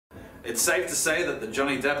It's safe to say that the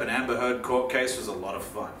Johnny Depp and Amber Heard court case was a lot of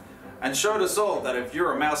fun, and showed us all that if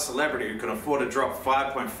you're a male celebrity who can afford to drop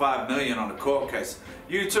 $5.5 million on a court case,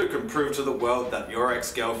 you too can prove to the world that your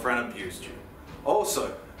ex-girlfriend abused you.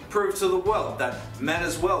 Also, prove to the world that men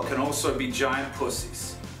as well can also be giant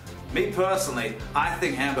pussies. Me personally, I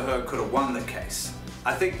think Amber Heard could have won the case.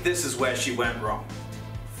 I think this is where she went wrong.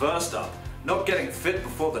 First up, not getting fit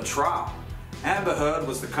before the trial. Amber Heard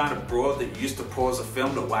was the kind of broad that used to pause a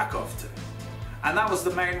film to whack off to. And that was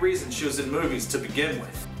the main reason she was in movies to begin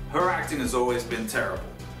with. Her acting has always been terrible,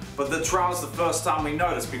 but the trial's the first time we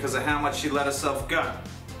noticed because of how much she let herself go.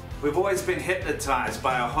 We've always been hypnotized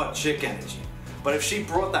by her hot chick energy, but if she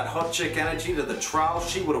brought that hot chick energy to the trial,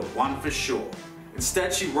 she would have won for sure.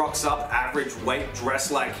 Instead, she rocks up average weight,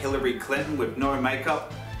 dressed like Hillary Clinton with no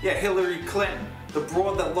makeup. Yeah, Hillary Clinton, the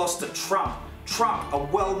broad that lost to Trump. Trump, a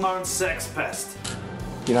well-known sex pest.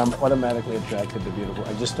 You know, I'm automatically attracted to beautiful.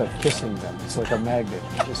 I just start kissing them. It's like a magnet.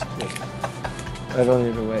 I don't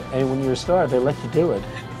even wait. And when you're a star, they let you do it.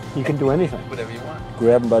 You can do anything. Whatever you want.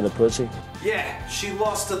 Grab them by the pussy. Yeah, she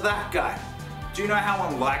lost to that guy. Do you know how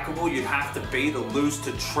unlikable you'd have to be to lose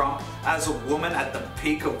to Trump as a woman at the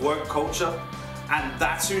peak of woke culture? And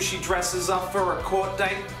that's who she dresses up for a court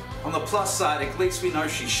date? On the plus side, at least we know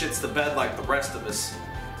she shits the bed like the rest of us.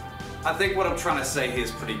 I think what I'm trying to say here is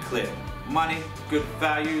pretty clear. Money, good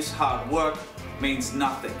values, hard work means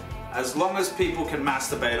nothing. As long as people can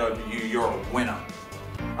masturbate over you, you're a winner.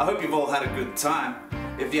 I hope you've all had a good time.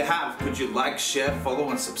 If you have, could you like, share, follow,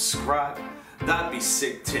 and subscribe? That'd be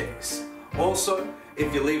sick titties. Also,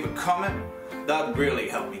 if you leave a comment, that'd really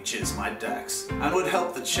help me jizz my dax, and would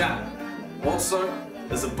help the channel. Also,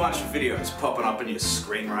 there's a bunch of videos popping up on your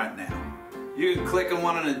screen right now. You can click on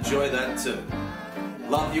one and enjoy that too.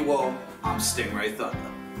 Love you all, I'm Stingray Thunder.